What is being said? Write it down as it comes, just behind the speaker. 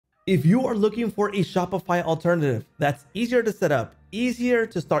If you are looking for a Shopify alternative that's easier to set up, easier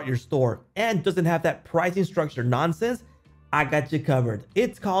to start your store, and doesn't have that pricing structure nonsense, I got you covered.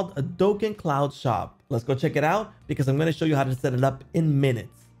 It's called a Dokan Cloud Shop. Let's go check it out because I'm going to show you how to set it up in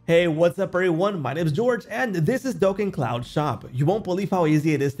minutes. Hey, what's up everyone? My name is George and this is Dokan Cloud Shop. You won't believe how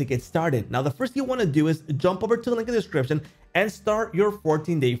easy it is to get started. Now, the first thing you want to do is jump over to the link in the description and start your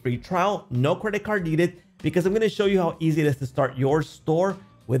 14-day free trial. No credit card needed because I'm going to show you how easy it is to start your store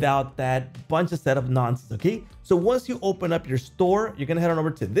without that bunch of setup nonsense, okay? So once you open up your store, you're gonna head on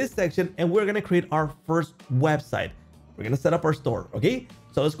over to this section and we're gonna create our first website. We're gonna set up our store, okay?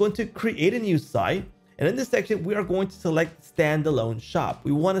 So let's go into create a new site. And in this section, we are going to select standalone shop.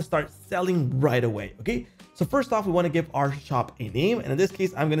 We wanna start selling right away, okay? So first off, we wanna give our shop a name. And in this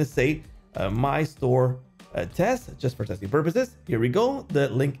case, I'm gonna say my store test, just for testing purposes. Here we go. The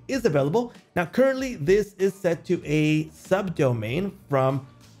link is available. Now, currently this is set to a subdomain from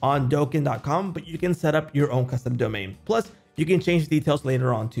on Dokan.com, but you can set up your own custom domain. Plus, you can change details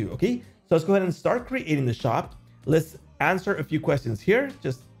later on too, okay? So let's go ahead and start creating the shop. Let's answer a few questions here,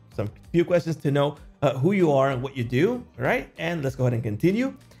 just some few questions to know who you are and what you do, all right? And let's go ahead and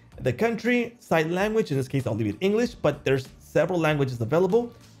continue. The country, site language, in this case, I'll leave it English, but there's several languages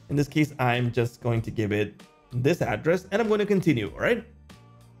available. In this case, I'm just going to give it this address and I'm going to continue, all right?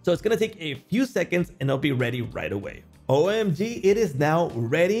 So it's gonna take a few seconds and it'll be ready right away. OMG, it is now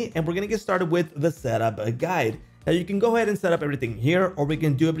ready and we're gonna get started with the setup guide. Now you can go ahead and set up everything here or we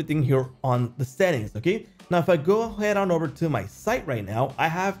can do everything here on the settings, okay? Now if I go ahead on over to my site right now, I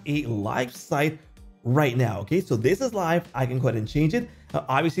have a live site right now, okay? So this is live, I can go ahead and change it.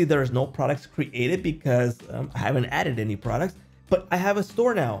 Obviously there is no products created because I haven't added any products, but I have a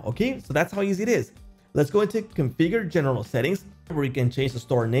store now, okay? So that's how easy it is. Let's go into configure general settings where you can change the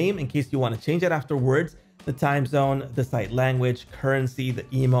store name in case you want to change it afterwards, the time zone, the site language, currency, the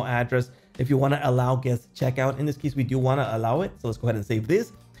email address. If you want to allow guest checkout, in this case, we do want to allow it. So let's go ahead and save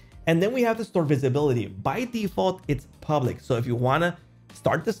this. And then we have the store visibility. By default, it's public. So if you want to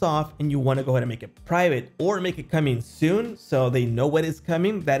start this off and you want to go ahead and make it private or make it coming soon so they know what is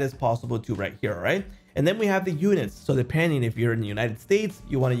coming, that is possible too right here, all right? And then we have the units. So depending if you're in the United States,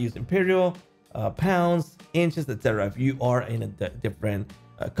 you want to use imperial, pounds, inches, etc. If you are in a different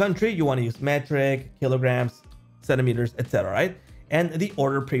country, you want to use metric, kilograms, centimeters, etc. Right? And the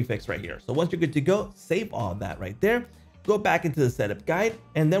order prefix right here. So once you're good to go, save all that right there. Go back into the setup guide,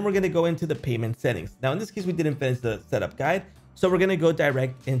 and then we're going to go into the payment settings. Now, in this case, we didn't finish the setup guide, so we're going to go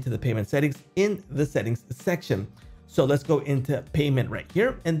direct into the payment settings in the settings section. So let's go into payment right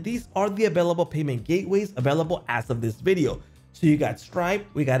here. And these are the available payment gateways available as of this video. So you got Stripe,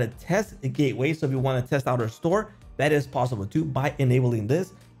 we got a test gateway. So if you want to test out our store, that is possible too by enabling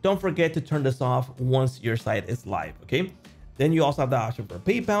this. Don't forget to turn this off once your site is live, okay? Then you also have the option for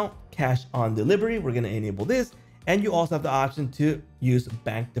PayPal, cash on delivery. We're going to enable this. And you also have the option to use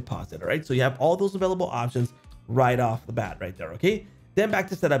bank deposit, all right? So you have all those available options right off the bat right there, okay? Then back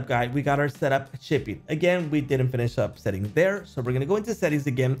to setup guide, we got our setup shipping. Again, we didn't finish up settings there. So we're going to go into settings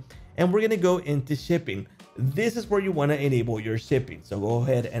again, and we're going to go into shipping. This is where you want to enable your shipping. So go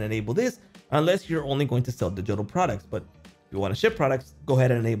ahead and enable this unless you're only going to sell digital products. But if you want to ship products, go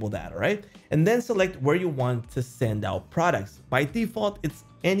ahead and enable that, all right? And then select where you want to send out products. By default, it's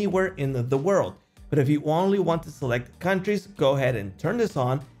anywhere in the world. But if you only want to select countries, go ahead and turn this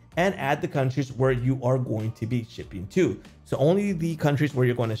on and add the countries where you are going to be shipping to. So only the countries where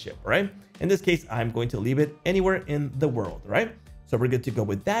you're going to ship, all right? In this case, I'm going to leave it anywhere in the world, right? So we're good to go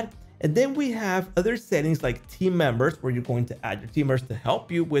with that. And then we have other settings like team members, where you're going to add your team members to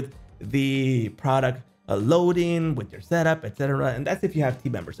help you with the product loading, with your setup, etc. And that's if you have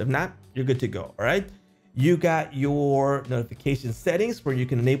team members. If not, you're good to go, all right? You got your notification settings where you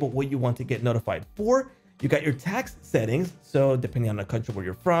can enable what you want to get notified for. You got your tax settings. So depending on the country where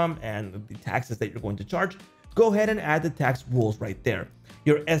you're from and the taxes that you're going to charge, go ahead and add the tax rules right there.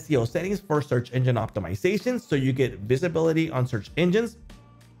 Your SEO settings for search engine optimization. So you get visibility on search engines.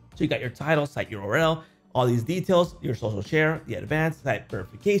 So you got your title, site URL, all these details, your social share, the advanced site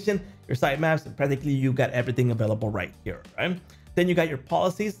verification, your site maps, and practically you got everything available right here, right? Then you got your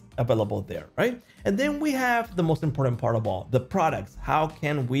policies available there, right? And then we have the most important part of all, the products. How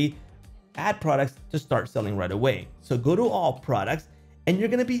can we add products to start selling right away? So go to all products and you're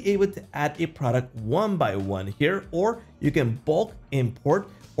gonna be able to add a product one by one here, or you can bulk import,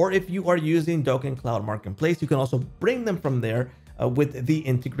 or if you are using Dokan Cloud Marketplace, you can also bring them from there with the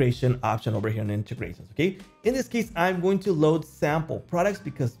integration option over here in integrations, okay? In this case, I'm going to load sample products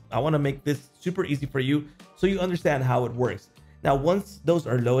because I wanna make this super easy for you so you understand how it works. Now, once those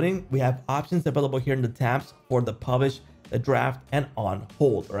are loading, we have options available here in the tabs for the publish the draft, and on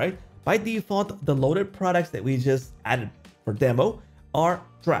hold, all right? By default, the loaded products that we just added for demo are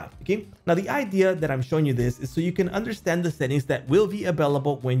draft, okay? Now, the idea that I'm showing you this is so you can understand the settings that will be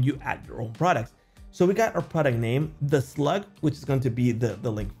available when you add your own products. So we got our product name, the slug, which is going to be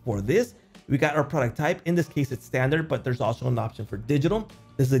the link for this. We got our product type. In this case, it's standard, but there's also an option for digital.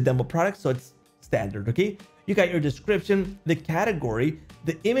 This is a demo product, so it's standard, okay? You got your description, the category,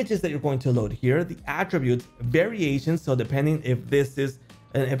 the images that you're going to load here, the attributes, variations. So depending if this is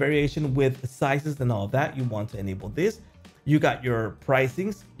a variation with sizes and all of that, you want to enable this. You got your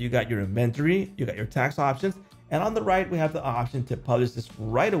pricings, you got your inventory, you got your tax options. And on the right, we have the option to publish this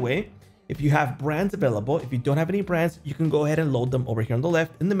right away. If you have brands available, if you don't have any brands, you can go ahead and load them over here on the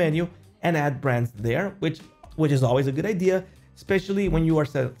left in the menu and add brands there, which is always a good idea, especially when you are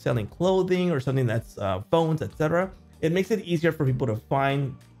selling clothing or something that's phones, etc. It makes it easier for people to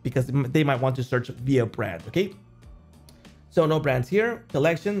find because they might want to search via brand, okay? So no brands here,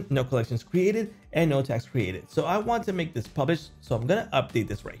 collection, no collections created, and no tags created. So I want to make this published, so I'm gonna update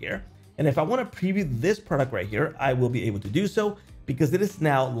this right here. And if I wanna preview this product right here, I will be able to do so because it is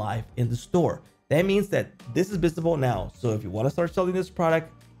now live in the store. That means that this is visible now. So if you wanna start selling this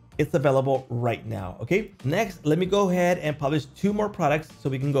product, it's available right now, okay? Next, let me go ahead and publish 2 more products so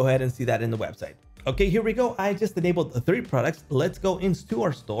we can go ahead and see that in the website. Okay, here we go. I just enabled 3 products. Let's go into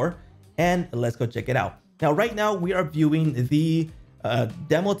our store and let's go check it out. Now, right now we are viewing the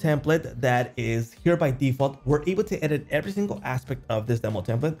demo template that is here by default. We're able to edit every single aspect of this demo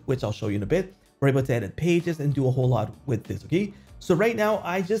template, which I'll show you in a bit. We're able to edit pages and do a whole lot with this, okay? So right now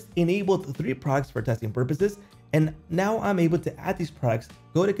I just enabled 3 products for testing purposes. And now I'm able to add these products,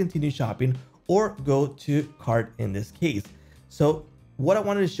 go to continue shopping or go to cart in this case. So what I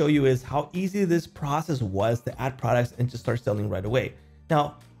wanted to show you is how easy this process was to add products and just start selling right away.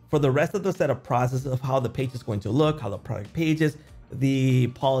 Now, for the rest of the setup process of how the page is going to look, how the product pages, the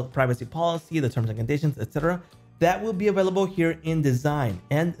privacy policy, the terms and conditions, etc., that will be available here in design.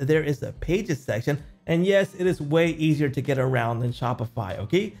 And there is a pages section. And yes, it is way easier to get around than Shopify,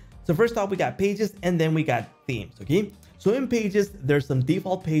 okay? So first off, we got pages and then we got themes, okay? So in pages, there's some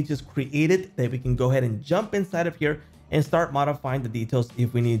default pages created that we can go ahead and jump inside of here and start modifying the details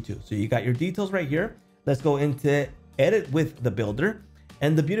if we need to. So you got your details right here. Let's go into edit with the builder.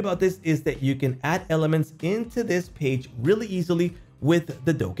 And the beauty about this is that you can add elements into this page really easily with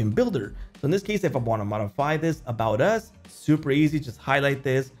the Dokan builder. So in this case, if I want to modify this about us, super easy, just highlight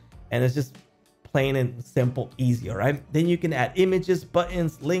this and it's just plain and simple, easy, all right? Then you can add images,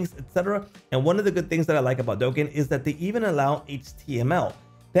 buttons, links, etc. And one of the good things that I like about Dokan is that they even allow HTML.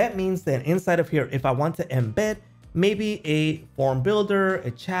 That means that inside of here, if I want to embed maybe a form builder,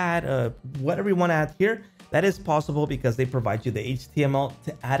 a chat, whatever you want to add here, that is possible because they provide you the HTML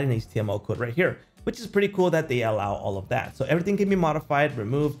to add an HTML code right here, which is pretty cool that they allow all of that. So everything can be modified,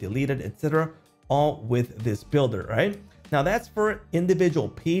 removed, deleted, etc., all with this builder, right? Now that's for individual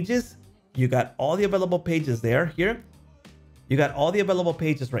pages. You got all the available pages there here. You got all the available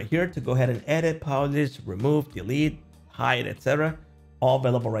pages right here to go ahead and edit, publish, remove, delete, hide, etc. All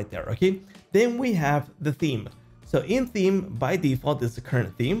available right there, okay? Then we have the theme. So in theme, by default, this is the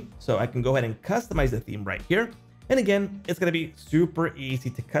current theme. So I can go ahead and customize the theme right here. And again, it's gonna be super easy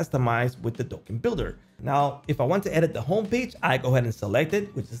to customize with the Dokan builder. Now, if I want to edit the home page, I go ahead and select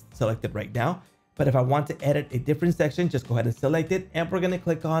it, which is selected right now. But if I want to edit a different section, just go ahead and select it and we're gonna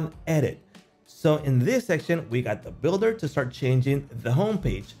click on edit. So in this section, we got the builder to start changing the home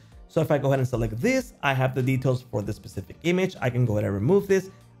page. So if I go ahead and select this, I have the details for the specific image. I can go ahead and remove this.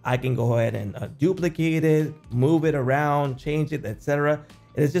 I can go ahead and duplicate it, move it around, change it, etc.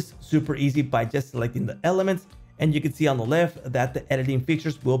 It is just super easy by just selecting the elements. And you can see on the left that the editing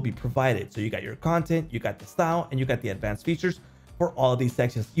features will be provided. So you got your content, you got the style, and you got the advanced features for all of these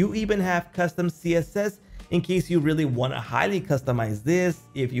sections. You even have custom CSS in case you really want to highly customize this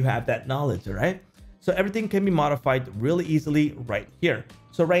if you have that knowledge, all right? So everything can be modified really easily right here.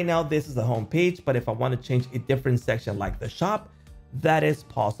 So right now, this is the home page, but if I want to change a different section like the shop, that is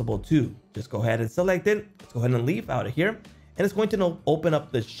possible too. Just go ahead and select it. Let's go ahead and leave out of here. And it's going to open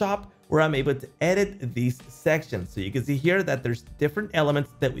up the shop where I'm able to edit these sections. So you can see here that there's different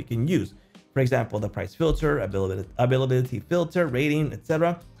elements that we can use. For example, the price filter, availability filter, rating,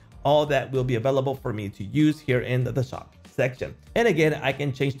 etc. All that will be available for me to use here in the shop section. And again, I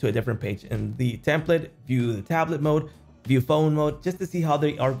can change to a different page in the template, view the tablet mode, view phone mode, just to see how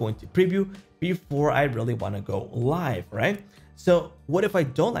they are going to preview before I really want to go live, right? So what if I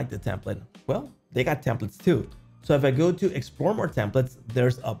don't like the template? Well, they got templates too. So if I go to explore more templates,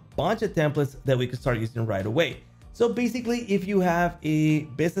 there's a bunch of templates that we can start using right away. So basically, if you have a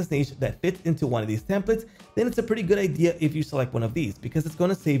business niche that fits into one of these templates, then it's a pretty good idea if you select one of these, because it's going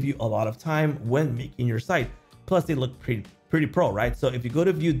to save you a lot of time when making your site. Plus they look pretty pro, right? So if you go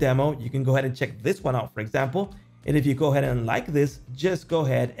to view demo, you can go ahead and check this one out, for example. And if you go ahead and like this, just go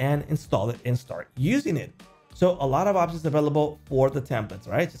ahead and install it and start using it. So a lot of options available for the templates,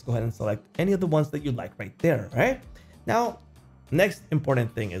 right? Just go ahead and select any of the ones that you like right there, right? Now, next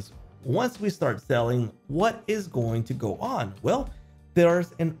important thing is, once we start selling, what is going to go on? Well,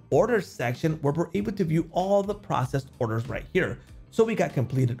 there's an orders section where we're able to view all the processed orders right here. So we got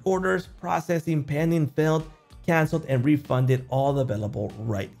completed orders, processing, pending, failed, canceled, and refunded, all available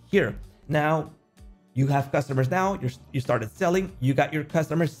right here. Now, you have customers now, you started selling, you got your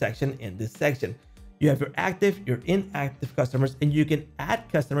customers section in this section. You have your active, your inactive customers, and you can add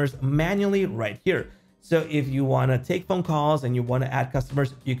customers manually right here. So if you want to take phone calls and you want to add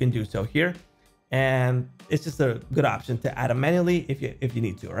customers, you can do so here. And it's just a good option to add them manually if you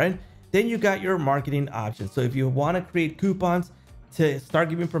need to, right? Then you got your marketing options. So if you want to create coupons to start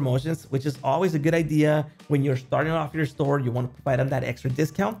giving promotions, which is always a good idea when you're starting off your store, you want to provide them that extra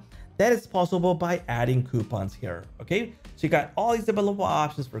discount. That is possible by adding coupons here, okay? So you got all these available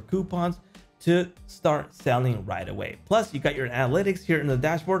options for coupons to start selling right away. Plus you got your analytics here in the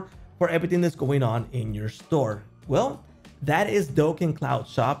dashboard for everything that's going on in your store. Well, that is Dokan Cloud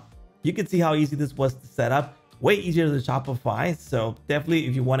Shop. You can see how easy this was to set up, way easier than Shopify. So definitely,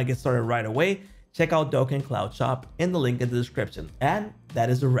 if you want to get started right away, check out Dokan Cloud Shop in the link in the description. And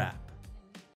that is a wrap.